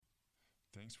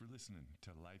Thanks for listening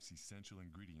to Life's Essential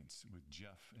Ingredients with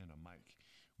Jeff and a Mike.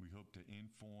 We hope to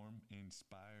inform,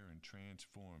 inspire, and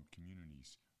transform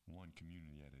communities, one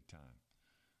community at a time.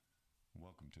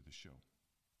 Welcome to the show.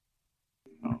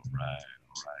 All right.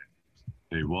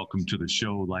 Hey, welcome to the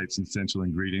show, Life's Essential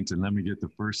Ingredients. And let me get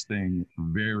the first thing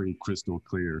very crystal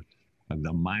clear.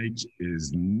 The mic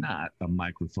is not a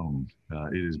microphone.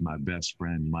 It is my best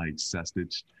friend, Mike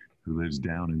Sestich, who lives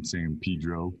down in San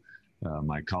Pedro.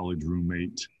 My college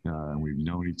roommate. We've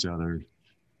known each other,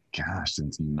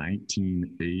 since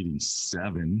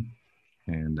 1987.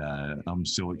 And I'm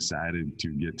so excited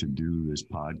to get to do this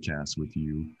podcast with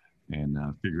you and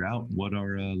figure out what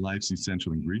are life's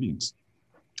essential ingredients.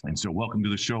 And so welcome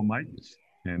to the show, Mike.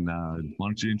 And why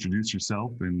don't you introduce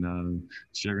yourself and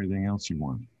share anything else you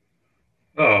want?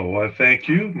 Oh, well, thank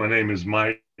you. My name is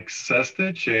Mike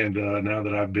Sestich. And now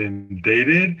that I've been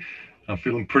dated, I'm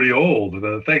feeling pretty old.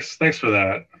 Thanks for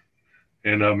that.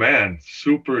 And man,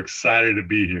 super excited to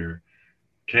be here.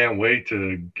 Can't wait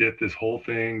to get this whole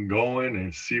thing going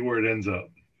and see where it ends up.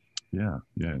 Yeah,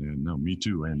 no, me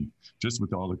too. And just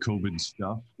with all the COVID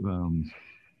stuff,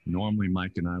 normally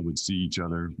Mike and I would see each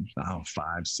other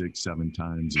 5, 6, 7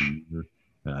 times a year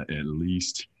at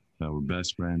least. We're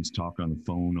best friends, talk on the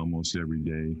phone almost every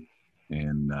day.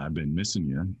 And I've been missing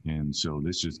you. And so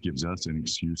this just gives us an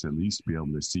excuse at least to be able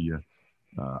to see you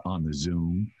on the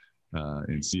Zoom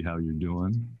and see how you're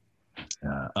doing.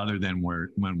 Other than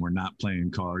when we're not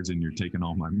playing cards and you're taking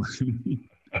all my money.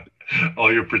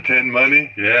 All your pretend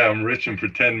money? Yeah, I'm rich in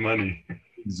pretend money.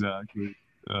 Exactly.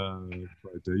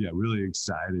 Really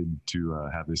excited to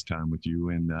have this time with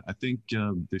you. And I think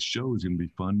this show is going to be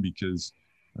fun because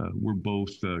we're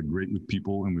both great with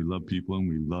people and we love people and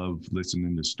we love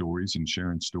listening to stories and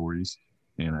sharing stories.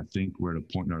 And I think we're at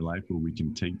a point in our life where we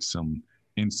can take some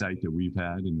insight that we've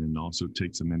had and then also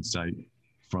take some insight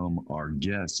from our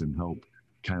guests and help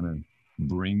kind of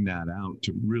bring that out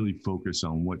to really focus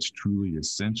on what's truly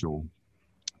essential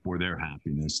for their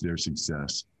happiness, their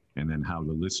success, and then how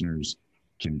the listeners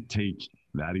can take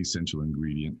that essential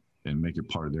ingredient and make it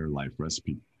part of their life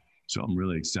recipe. So I'm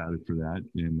really excited for that.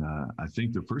 And I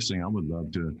think the first thing I would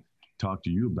love to talk to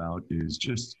you about is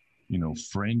just,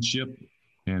 friendship.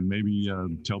 And maybe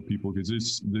tell people,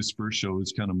 because this first show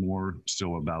is kind of more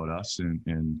so about us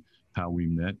and how we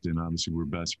met. And obviously we're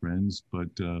best friends.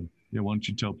 But why don't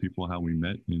you tell people how we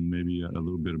met and maybe a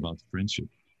little bit about the friendship?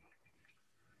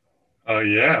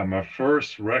 My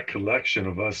first recollection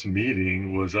of us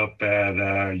meeting was up at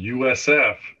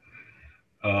USF.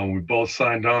 We both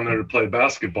signed on there to play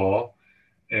basketball.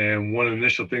 And one of the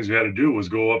initial things we had to do was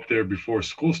go up there before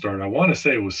school started. I want to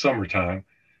say it was summertime.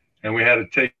 And we had to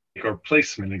take our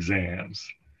placement exams.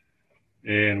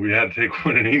 And we had to take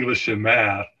one in English and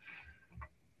math.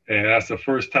 And that's the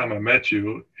first time I met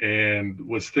you. And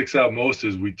what sticks out most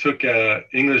is we took an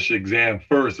English exam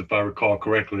first, if I recall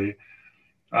correctly.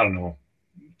 I don't know,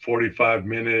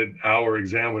 45-minute, hour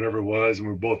exam, whatever it was. And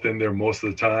we were both in there most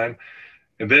of the time.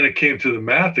 And then it came to the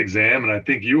math exam. And I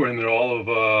think you were in there all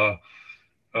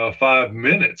of 5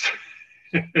 minutes.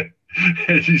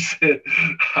 And you said,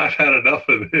 I've had enough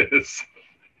of this.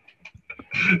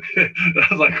 I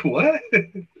was like, what?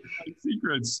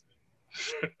 Secrets.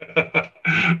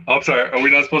 I'm sorry. Are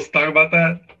we not supposed to talk about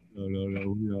that?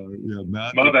 No. Yeah,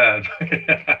 Matt. My bad.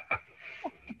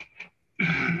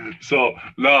 So,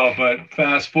 no, but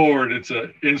fast forward, it's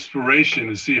an inspiration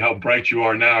to see how bright you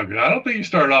are now. I don't think you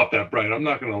started off that bright. I'm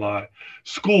not going to lie.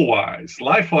 School-wise,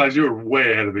 life-wise, you were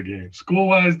way ahead of the game.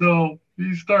 School-wise, though,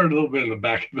 you started a little bit in the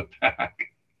back of the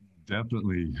pack.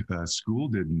 Definitely. School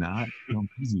did not come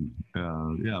easy.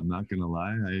 I'm not going to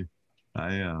lie.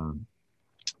 I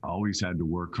always had to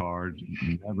work hard,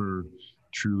 never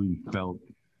truly felt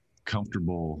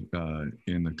comfortable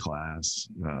in the class.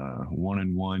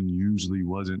 1-on-1 usually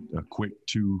wasn't a quick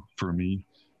 2 for me.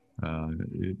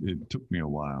 It took me a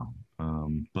while.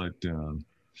 But I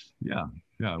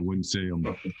wouldn't say I'm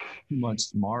too much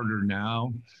smarter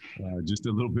now, just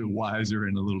a little bit wiser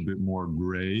and a little bit more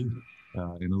gray.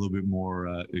 And a little bit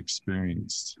more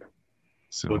experienced.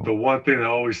 But the one thing that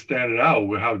always standed out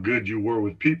with how good you were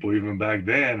with people, even back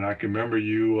then, I can remember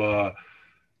you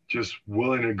just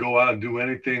willing to go out and do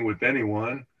anything with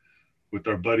anyone. With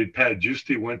our buddy Pat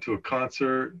Giusti, went to a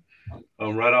concert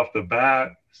right off the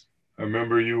bat. I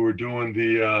remember you were doing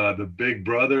the Big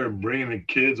Brother and bringing the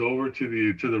kids over to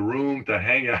the room to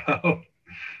hang out.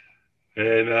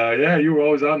 And you were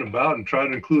always out and about and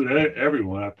trying to include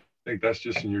everyone. I think that's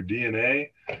just in your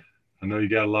DNA. I know you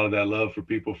got a lot of that love for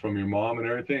people from your mom and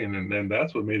everything. And then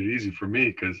that's what made it easy for me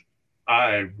because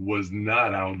I was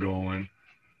not outgoing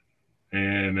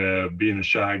and being a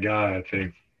shy guy, I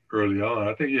think early on.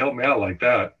 I think you helped me out like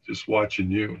that, just watching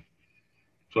you.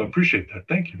 So I appreciate that.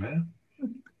 Thank you, man.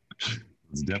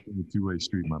 It's definitely a two-way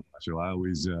street, my Pasho. I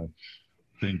always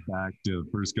think back to the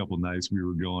first couple of nights we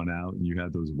were going out, and you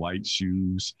had those white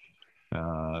shoes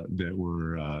that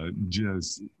were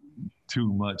just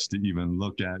too much to even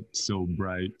look at, so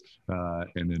bright.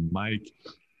 And then Mike,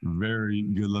 very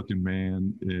good-looking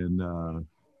man, and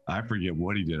I forget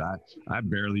what he did. I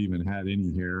barely even had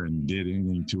any hair and did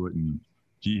anything to it, and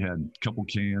he had a couple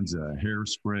cans of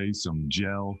hairspray, some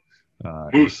gel.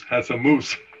 Mousse, had some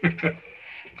mousse.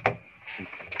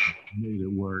 Made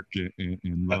it work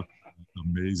and look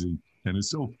amazing. And it's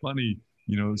so funny,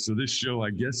 you know, so this show,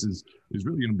 I guess, is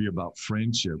really going to be about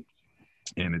friendship.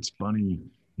 And it's funny,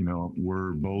 you know,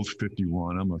 we're both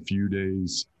 51. I'm a few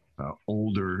days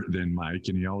older than Mike,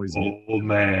 and he always old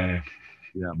man.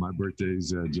 Yeah, my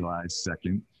birthday's July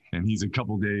 2nd, and he's a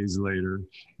couple days later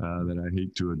that I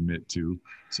hate to admit to.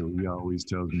 So he always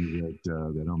tells me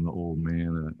that I'm the old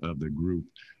man of the group.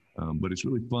 But it's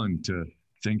really fun to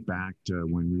think back to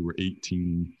when we were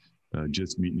 18,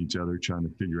 just meeting each other, trying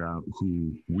to figure out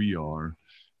who we are,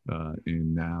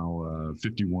 and now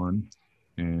 51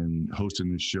 and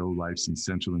hosting this show, Life's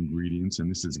Essential Ingredients. And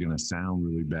this is going to sound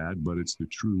really bad, but it's the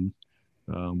truth.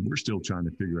 We're still trying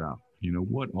to figure out, you know,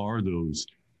 what are those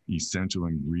essential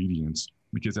ingredients?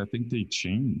 Because I think they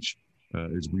change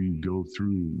as we go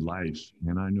through life.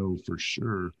 And I know for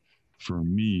sure, for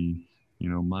me, you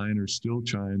know, mine are still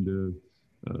trying to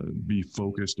be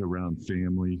focused around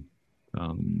family,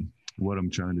 what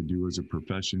I'm trying to do as a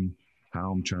profession,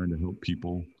 how I'm trying to help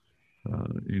people,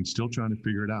 and still trying to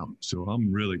figure it out. So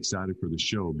I'm really excited for the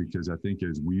show, because I think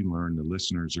as we learn, the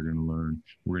listeners are going to learn.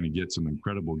 We're going to get some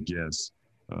incredible guests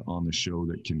on the show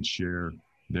that can share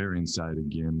their insight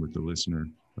again with the listener,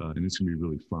 and it's going to be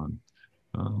really fun.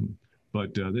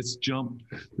 But let's jump.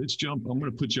 I'm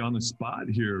going to put you on the spot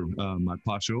here, my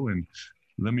Pasho, and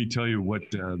let me tell you what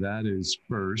that is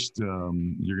first.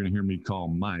 You're going to hear me call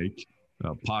Mike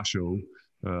Pasho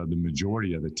the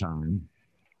majority of the time.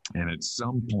 And at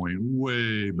some point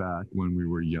way back when we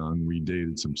were young, we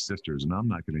dated some sisters, and I'm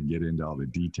not going to get into all the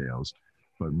details,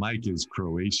 but Mike is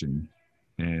Croatian,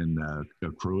 and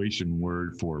a Croatian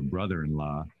word for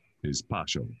brother-in-law is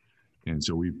Pasho. And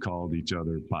so we've called each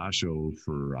other Pasho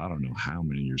for, I don't know how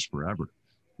many years, forever.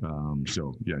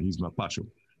 So yeah, he's my Pasho.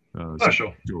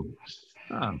 Pasho.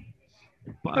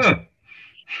 Pasho.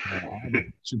 I have a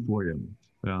question for you.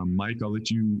 Mike, I'll let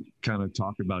you kind of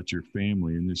talk about your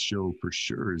family, and this show for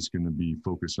sure is going to be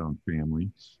focused on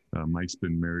family. Mike's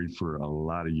been married for a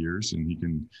lot of years, and he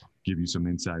can give you some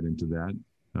insight into that.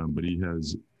 But he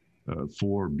has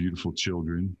 4 beautiful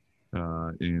children.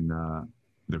 And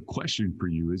the question for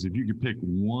you is, if you could pick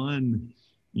one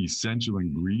essential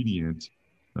ingredient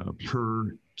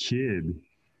per kid,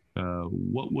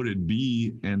 what would it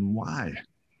be and why?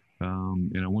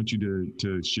 And I want you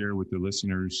to share with the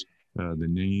listeners the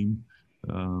name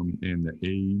and the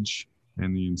age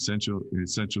and the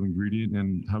essential ingredient,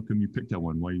 and how come you picked that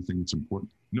one, why you think it's important.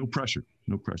 No pressure.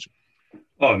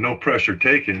 Oh, no pressure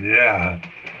taken. Yeah.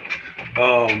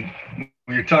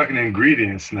 When you're talking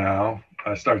ingredients now,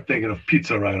 I start thinking of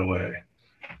pizza right away,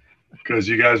 because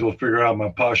you guys will figure out my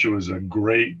Pasho is a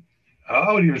great,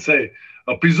 I would even say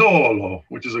a pizzolo,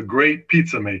 which is a great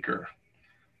pizza maker.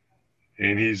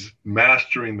 And he's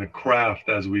mastering the craft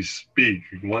as we speak.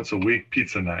 Once a week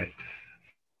pizza night.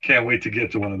 Can't wait to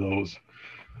get to one of those.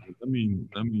 Let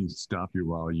me stop you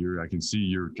while I can see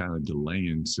you're kind of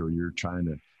delaying, so you're trying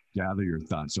to gather your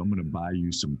thoughts. So I'm going to buy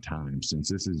you some time, since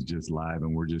this is just live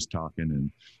and we're just talking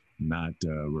and not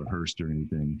rehearsed or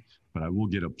anything. But I will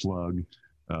get a plug.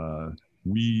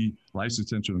 Life's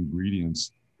Essential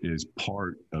Ingredients is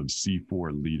part of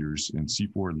C4 Leaders, and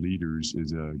C4 Leaders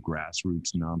is a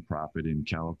grassroots nonprofit in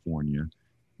California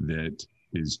that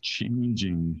is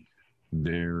changing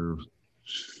their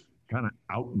kind of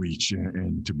outreach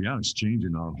and to be honest,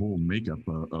 changing our whole makeup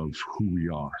of who we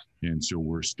are. And so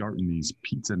we're starting these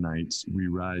pizza nights, We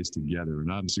Rise Together.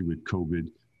 And obviously with COVID,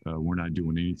 we're not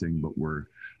doing anything, but we're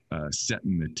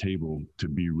setting the table to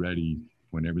be ready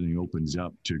when everything opens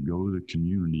up, to go to the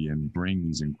community and bring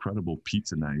these incredible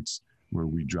pizza nights where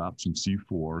we drop some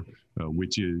C4,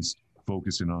 which is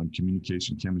focusing on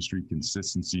communication, chemistry,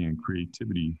 consistency, and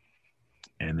creativity,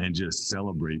 and then just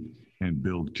celebrate and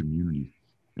build community.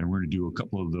 And we're going to do a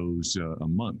couple of those a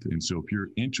month. And so if you're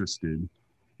interested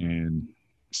in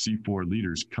C4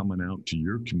 Leaders coming out to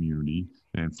your community,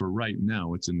 and for right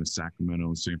now, it's in the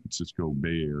Sacramento, San Francisco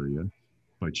Bay Area,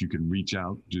 but you can reach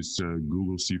out, just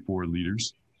Google C4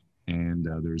 Leaders, and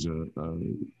there's a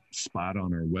spot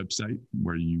on our website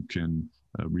where you can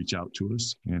reach out to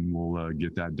us, and we'll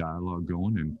get that dialogue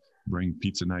going and bring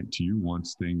pizza night to you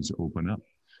once things open up.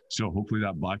 So hopefully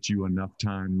that bought you enough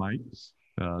time, Mike.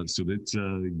 So let's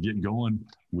get going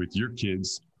with your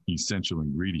kids' essential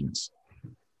ingredients.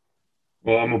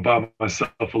 Well, I'm about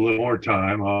myself a little more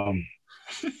time.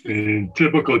 In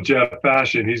typical Jeff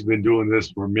fashion, he's been doing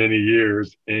this for many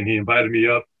years, and he invited me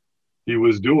up. He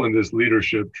was doing this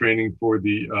leadership training for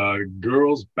the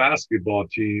girls basketball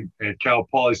team at Cal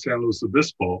Poly San Luis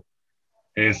Obispo.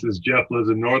 And since Jeff lives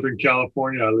in Northern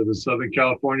California, I live in Southern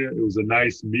California, it was a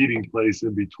nice meeting place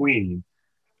in between.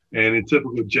 And in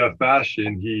typical Jeff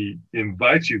fashion, he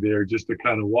invites you there just to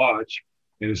kind of watch.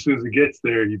 And as soon as he gets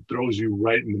there, he throws you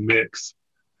right in the mix.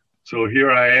 So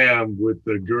here I am with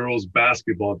the girls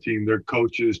basketball team, their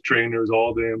coaches, trainers,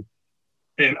 all them.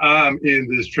 And I'm in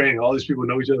this training. All these people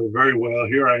know each other very well.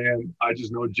 Here I am. I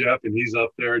just know Jeff, and he's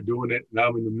up there doing it, and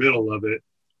I'm in the middle of it.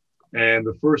 And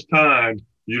the first time,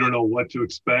 you don't know what to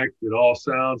expect. It all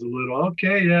sounds a little,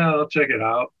 okay, yeah, I'll check it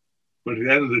out. But at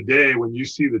the end of the day, when you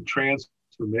see the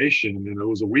transformation, and it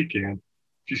was a weekend,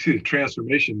 if you see the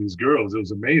transformation of these girls, it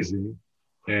was amazing.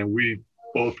 And we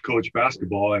both coach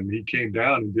basketball, and he came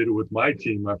down and did it with my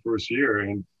team my first year.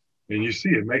 And you see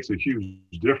it makes a huge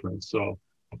difference. So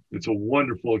it's a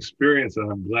wonderful experience, and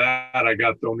I'm glad I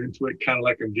got thrown into it, kind of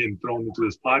like I'm getting thrown into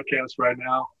this podcast right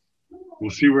now. We'll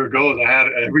see where it goes.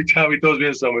 Every time he throws me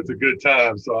in something, it's a good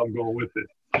time, so I'm going with it.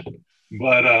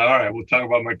 But all right, we'll talk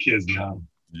about my kids now.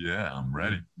 Yeah, I'm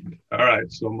ready. All right,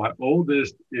 so my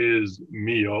oldest is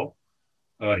Mio.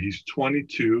 He's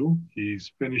 22.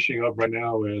 He's finishing up right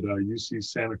now at UC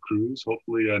Santa Cruz.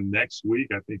 Hopefully next week,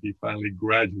 I think he finally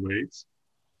graduates,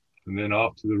 and then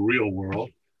off to the real world.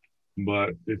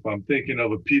 But if I'm thinking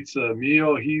of a pizza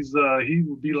Mio, he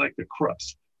would be like the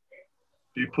crust.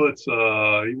 He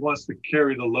wants to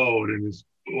carry the load in his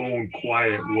own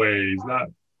quiet way. He's not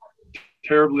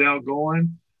terribly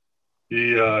outgoing.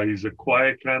 He's a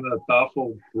quiet, kind of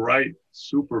thoughtful, bright,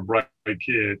 super bright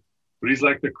kid. But he's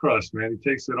like the crust, man. He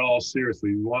takes it all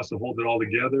seriously. He wants to hold it all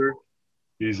together.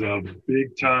 He's a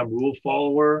big time rule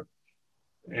follower.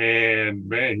 And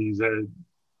man, he's a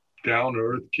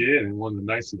down-to-earth kid, and one of the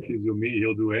nicest kids you'll meet.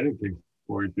 He'll do anything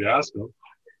for you if you ask him.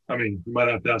 I mean, you might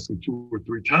have to ask him 2 or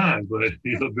 3 times, but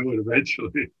he'll do it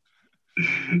eventually.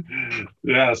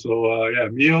 Yeah, so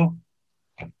Mio,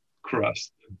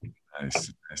 crust.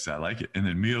 Nice. I like it. And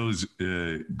then Mio's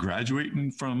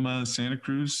graduating from Santa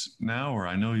Cruz now, or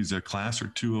I know he's a class or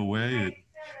 2 away.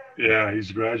 Yeah,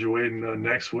 he's graduating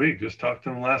next week. Just talked to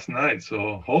him last night,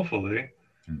 so hopefully.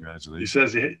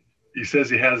 Congratulations. He says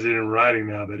he has it in writing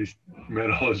now that he's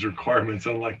met all his requirements,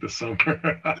 unlike the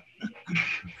summer.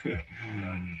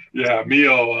 Yeah,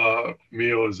 Mio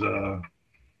is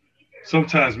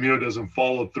sometimes Mio doesn't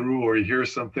follow through, or he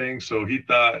hears something. So he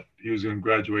thought he was going to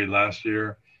graduate last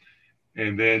year,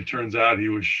 and then turns out he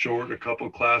was short a couple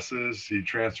classes. He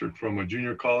transferred from a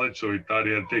junior college, so he thought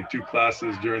he had to take 2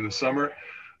 classes during the summer.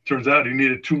 Turns out he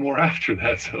needed 2 more after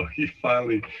that, so he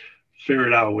finally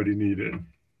figured out what he needed.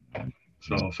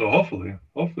 So hopefully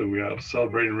we are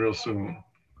celebrating real soon.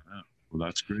 Well,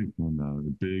 that's great, and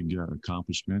a big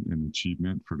accomplishment and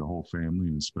achievement for the whole family,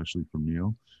 and especially for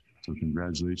Mio. So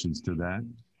congratulations to that.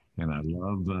 And I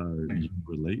love you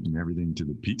relating everything to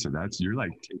the pizza. You're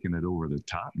like taking it over the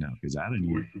top now, because I didn't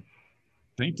even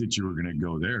think that you were going to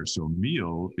go there. So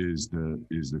Mio is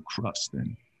the crust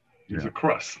then. He's a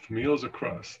crust. Mio's a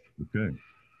crust. Okay.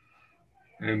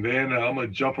 And then I'm going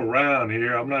to jump around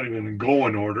here. I'm not even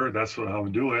going in order. That's what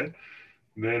I'm doing.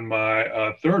 Then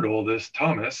my third oldest,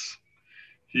 Thomas,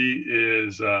 he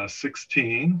is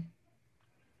 16.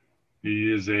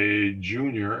 He is a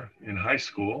junior in high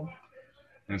school.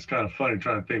 And it's kind of funny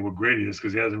trying to think what grade he is,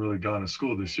 because he hasn't really gone to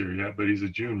school this year yet, but he's a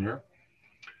junior.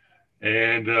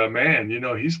 And man,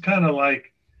 he's kind of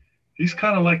like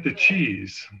the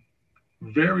cheese.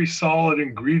 Very solid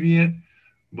ingredient.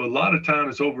 But a lot of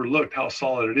times it's overlooked how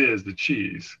solid it is, the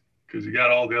cheese, because you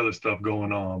got all the other stuff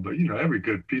going on. But, every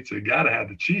good pizza, you got to have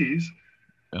the cheese.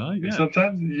 Yeah. And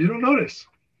sometimes you don't notice.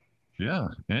 Yeah.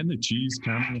 And the cheese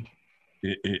kind of,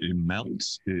 it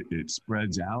melts, it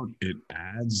spreads out. It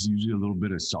adds usually a little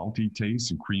bit of salty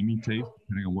taste and creamy taste,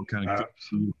 depending on what kind of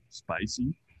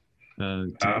spicy.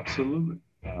 Absolutely.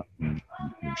 I can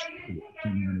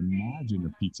imagine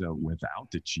a pizza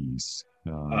without the cheese.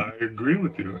 I agree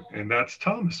with you. And that's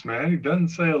Thomas, man. He doesn't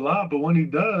say a lot, but when he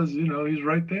does, he's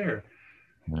right there.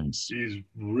 Nice. He's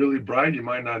really bright. You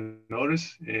might not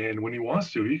notice. And when he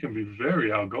wants to, he can be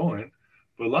very outgoing.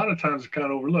 But a lot of times it's kind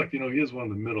of overlooked. He is one of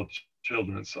the middle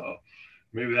children. So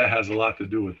maybe that has a lot to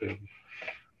do with it.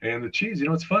 And the cheese,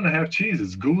 it's fun to have cheese.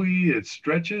 It's gooey, it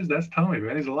stretches. That's Tommy,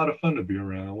 man. He's a lot of fun to be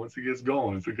around. Once he gets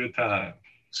going, it's a good time.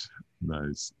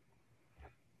 Nice.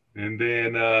 And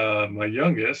then my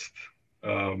youngest,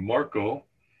 Marco,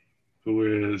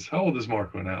 who is, how old is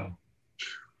Marco now?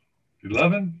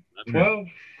 11? 12?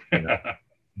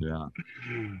 Yeah.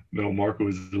 No, Marco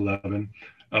is 11.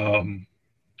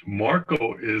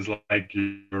 Marco is like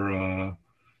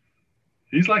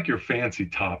he's like your fancy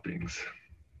toppings.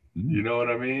 You know what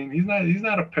I mean? He's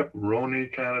not a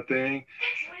pepperoni kind of thing.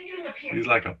 He's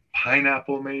like a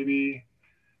pineapple maybe.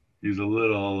 He's a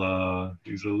little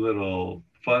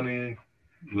funny,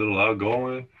 a little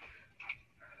outgoing.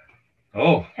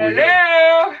 Oh,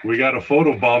 hello. We got a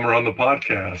photo bomber on the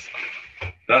podcast.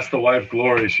 That's the wife,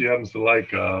 Glory. She happens to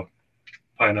like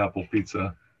pineapple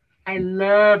pizza. I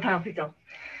love pineapple pizza.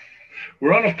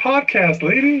 We're on a podcast,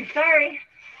 lady. Sorry.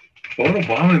 Photo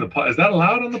bombing the pod. Is that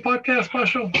allowed on the podcast,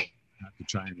 Pasho? Have to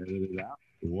try and edit it out,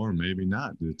 or maybe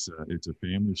not. It's a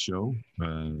family show.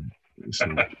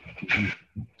 So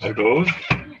It goes.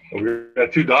 We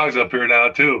got 2 dogs up here now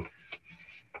too.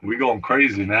 We going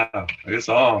crazy now. It's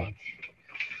on.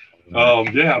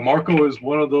 Yeah, Marco is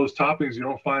one of those toppings you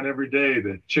don't find every day.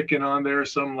 The chicken on there,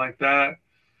 something like that.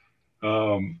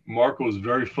 Marco is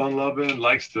very fun loving,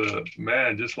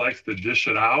 just likes to dish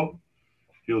it out.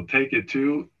 He'll take it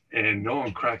too, and no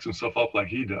one cracks himself up like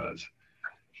he does.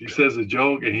 He says a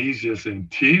joke and he's just in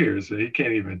tears and he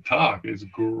can't even talk. It's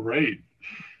great.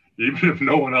 Even if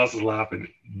no one else is laughing,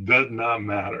 it does not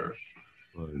matter.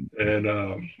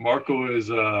 And Marco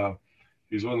is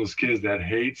he's one of those kids that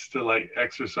hates to like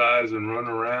exercise and run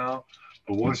around,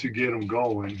 but once you get him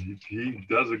going, he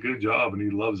does a good job and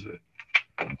he loves it.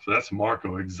 So that's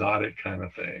Marco, exotic kind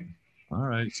of thing. All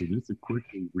right, so just to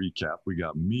quickly recap, we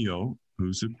got Mio,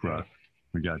 who's a crust.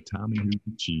 We got Tommy, who's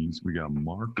the cheese. We got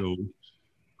Marco,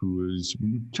 who is,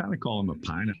 we kind of call him a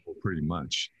pineapple pretty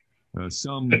much.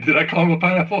 Did I call him a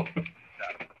pineapple?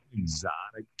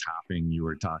 Exotic topping you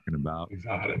were talking about.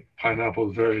 Exotic. Pineapple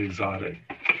is very exotic.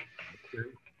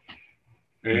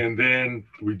 And then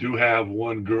we do have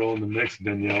one girl in the mix,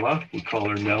 Daniela. We call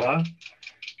her Nella.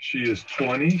 She is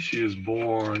 20. She is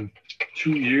born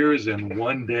 2 years and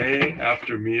 1 day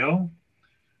after Mio.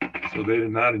 So they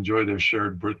did not enjoy their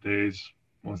shared birthdays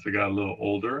once they got a little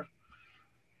older.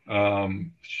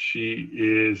 She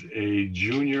is a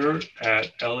junior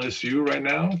at LSU right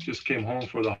now. Just came home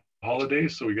for the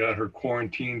holidays, so we got her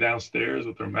quarantined downstairs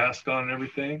with her mask on and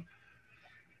everything.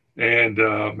 And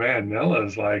man,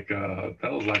 Nella's like a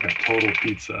total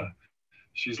pizza.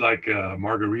 She's like a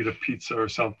margarita pizza or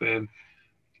something.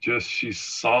 Just she's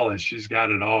solid. She's got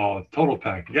it all. Total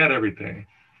pack. Got everything.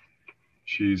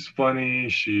 She's funny.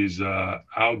 She's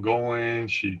outgoing.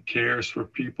 She cares for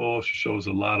people. She shows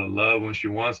a lot of love when she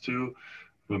wants to.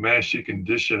 But man, she can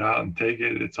dish it out and take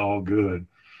it. It's all good.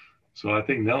 So I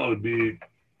think Nella would be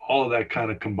all of that kind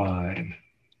of combined.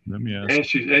 Let me ask. And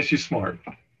she's smart.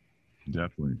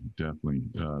 Definitely.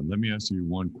 Let me ask you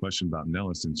one question about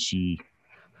Nella, since she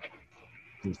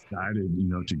decided,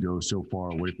 to go so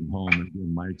far away from home.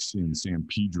 And Mike's in San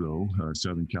Pedro,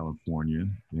 Southern California,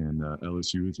 and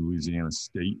LSU is Louisiana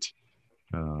State.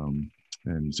 And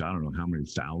so I don't know how many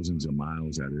thousands of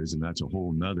miles that is, and that's a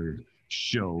whole nother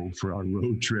show for our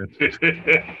road trip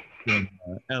from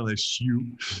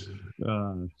LSU.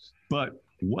 But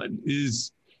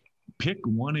pick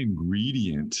one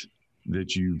ingredient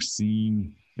that you've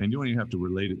seen, and you don't even have to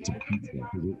relate it to pizza,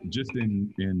 because just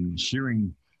in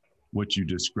hearing what you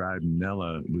described,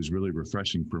 Nella, was really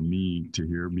refreshing for me to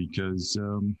hear, because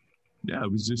it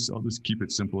was just, I'll just keep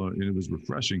it simple, and it was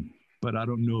refreshing. But I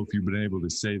don't know if you've been able to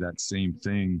say that same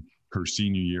thing her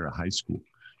senior year of high school.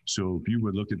 So if you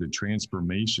would look at the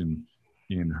transformation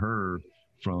in her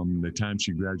from the time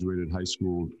she graduated high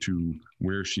school to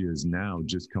where she is now,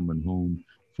 just coming home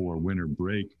for winter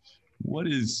break, what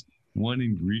is one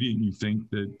ingredient you think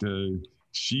that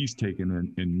she's taken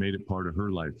and made it part of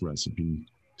her life recipe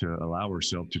to allow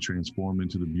herself to transform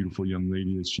into the beautiful young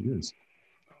lady that she is?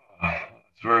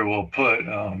 It's very well put.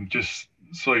 Just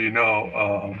so you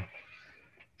know,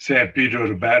 San Pedro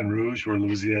to Baton Rouge, where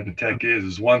Louisiana Tech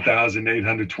is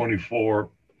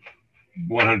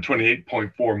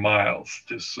 128.4 miles.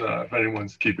 Just if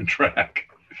anyone's keeping track.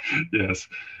 Yes.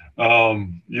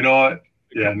 You know what?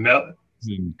 Yeah.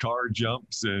 And car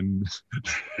jumps and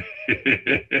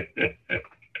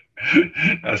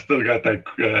I still got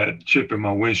that chip in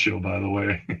my windshield, by the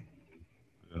way.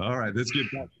 All right, let's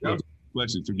get back to the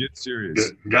question. So get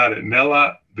serious. Got it.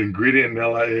 Nella, the ingredient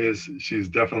Nella she's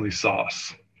definitely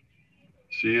sauce.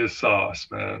 She is sauce,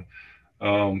 man.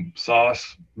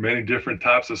 Sauce, many different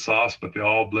types of sauce, but they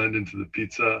all blend into the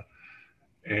pizza.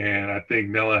 And I think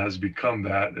Nella has become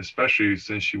that, especially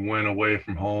since she went away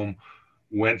from home,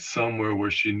 went somewhere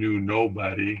where she knew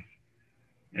nobody,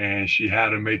 and she had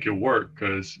to make it work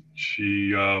because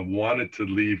she wanted to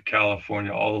leave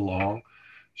California all along.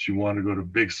 She wanted to go to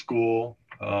big school.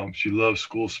 She loves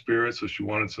school spirit, so she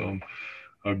wanted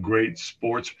a great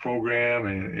sports program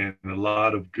and a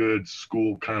lot of good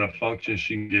school kind of functions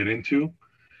she can get into.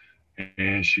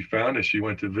 And she found it. She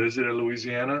went to visit in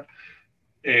Louisiana.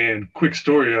 And quick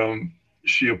story,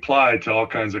 she applied to all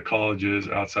kinds of colleges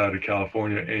outside of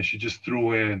California, and she just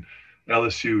threw in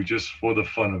LSU just for the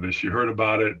fun of it. She heard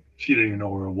about it. She didn't even know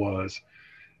where it was.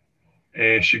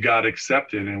 And she got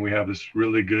accepted. And we have this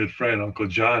really good friend, Uncle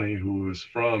Johnny, who is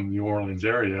from New Orleans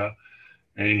area.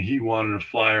 And he wanted to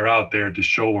fly her out there to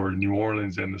show her New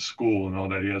Orleans and the school and all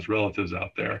that. He has relatives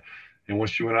out there. And when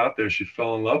she went out there, she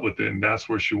fell in love with it. And that's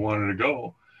where she wanted to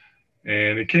go.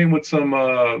 And it came with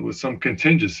some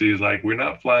contingencies, like we're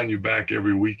not flying you back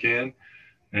every weekend,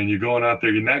 and you're going out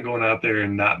there. You're not going out there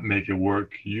and not make it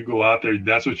work. You go out there,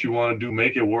 that's what you want to do,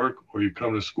 make it work, or you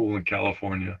come to school in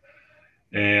California.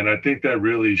 And I think that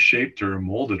really shaped her,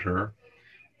 molded her.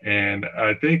 And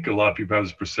I think a lot of people have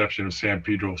this perception of San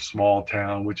Pedro, small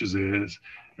town, which it is.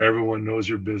 Everyone knows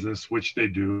your business, which they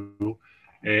do.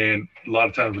 And a lot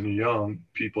of times when you're young,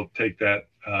 people take that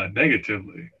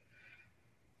negatively.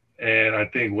 And I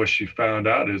think what she found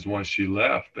out is once she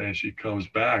left and she comes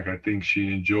back, I think she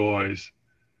enjoys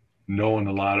knowing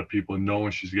a lot of people,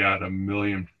 knowing she's got a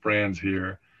million friends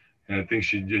here. And I think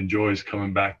she enjoys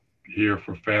coming back here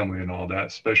for family and all that,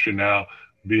 especially now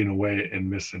being away and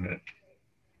missing it.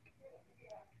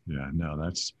 Yeah, no,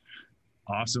 that's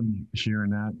awesome hearing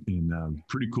that. And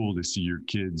pretty cool to see your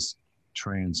kids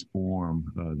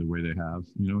transform the way they have,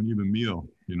 and even Mio,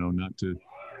 not to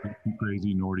get too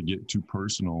crazy nor to get too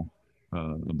personal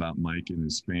about Mike and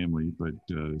his family, but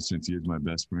since he is my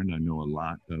best friend, I know a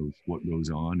lot of what goes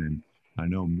on. And I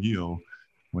know Mio,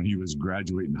 when he was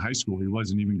graduating high school, he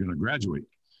wasn't even going to graduate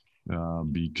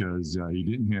because he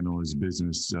didn't handle his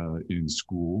business in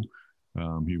school.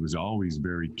 He was always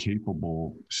very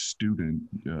capable student,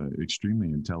 extremely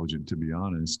intelligent, to be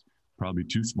honest. Probably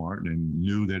too smart, and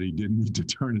knew that he didn't need to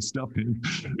turn his stuff in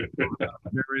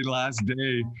very last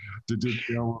day to just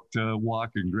be able to walk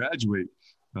and graduate.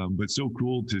 But so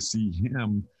cool to see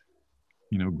him,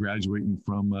 graduating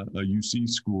from a UC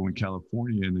school in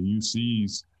California. And the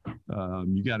UCs,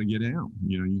 you got to get out.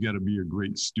 You got to be a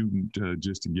great student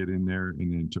just to get in there,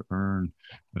 and then to earn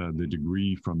the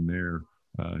degree from there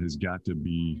has got to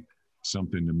be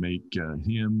something to make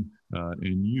him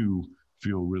and you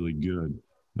feel really good.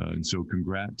 And so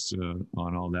congrats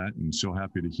on all that. And so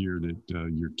happy to hear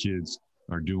that your kids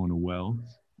are doing well,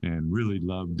 and really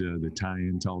loved the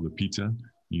tie-in to all the pizza.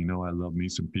 I love me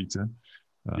some pizza.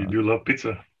 You do love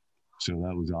pizza. So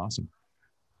that was awesome.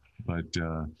 But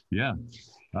yeah,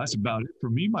 that's about it for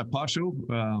me, my Pasho.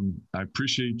 I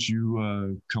appreciate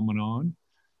you coming on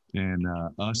and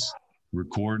us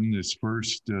recording this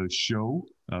first show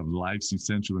of Life's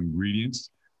Essential Ingredients.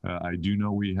 I do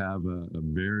know we have a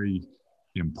very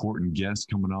important guest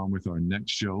coming on with our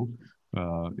next show.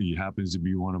 He happens to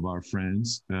be one of our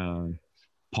friends,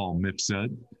 Paul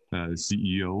Mipsud,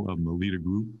 CEO of Melita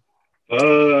Group.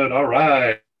 All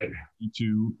right. He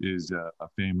too is a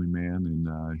family man,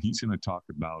 and he's going to talk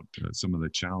about some of the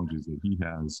challenges that he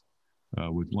has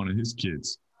with one of his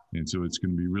kids. And so it's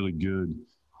going to be really good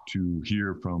to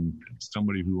hear from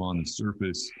somebody who on the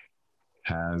surface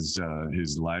has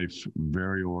his life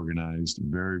very organized,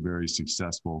 very, very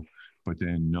successful, but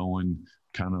then knowing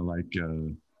kind of like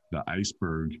the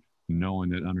iceberg,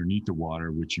 knowing that underneath the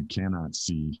water, which you cannot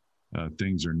see,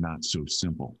 things are not so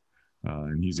simple.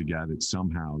 And he's a guy that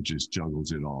somehow just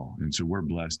juggles it all. And so we're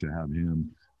blessed to have him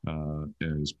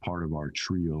as part of our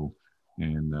trio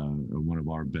and one of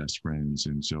our best friends.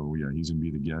 And so, yeah, he's going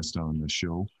to be the guest on the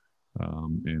show.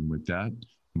 And with that,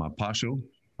 my Pasho,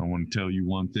 I want to tell you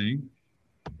one thing.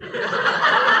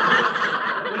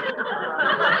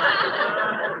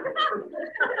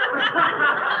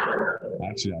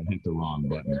 Actually, I hit the wrong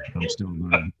button. I'm still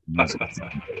learning. So I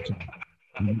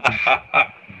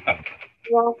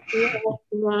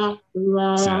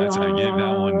gave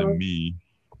that one to me.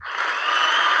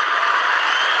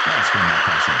 That's for my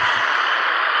Pasho.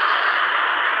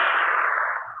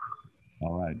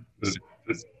 All right.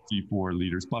 C4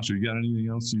 leaders. Pasho, you got anything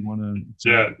else you want to say?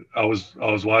 Yeah, I was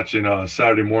watching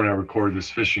Saturday morning. I recorded this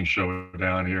fishing show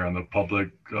down here on the public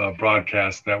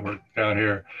broadcast network down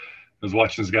here. I was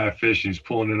watching this guy fish. He's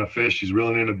pulling in a fish. He's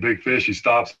reeling in a big fish. He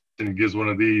stops and he gives one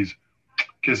of these,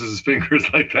 kisses his fingers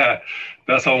like that.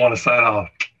 That's how I want to sign off.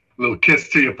 A little kiss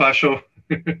to you, Pasho.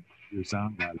 Your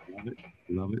sound, I love it.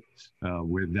 love it.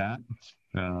 With that,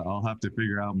 I'll have to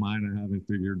figure out mine. I haven't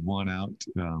figured one out.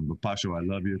 But Pasho, I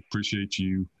love you. Appreciate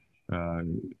you.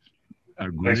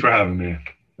 Thanks for having me.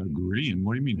 Agreeing.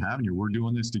 What do you mean having you? We're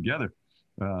doing this together.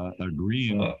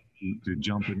 Agreeing to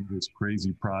jump into this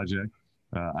crazy project.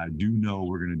 I do know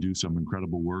we're going to do some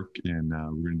incredible work, and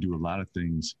we're going to do a lot of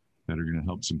things that are going to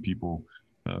help some people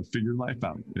figure life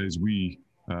out as we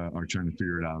are trying to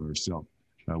figure it out ourselves.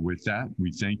 With that,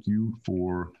 we thank you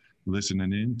for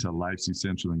listening in to Life's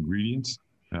Essential Ingredients.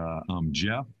 I'm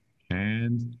Jeff,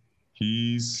 and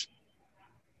he's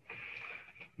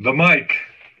the Mike.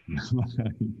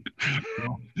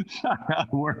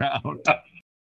 We're out.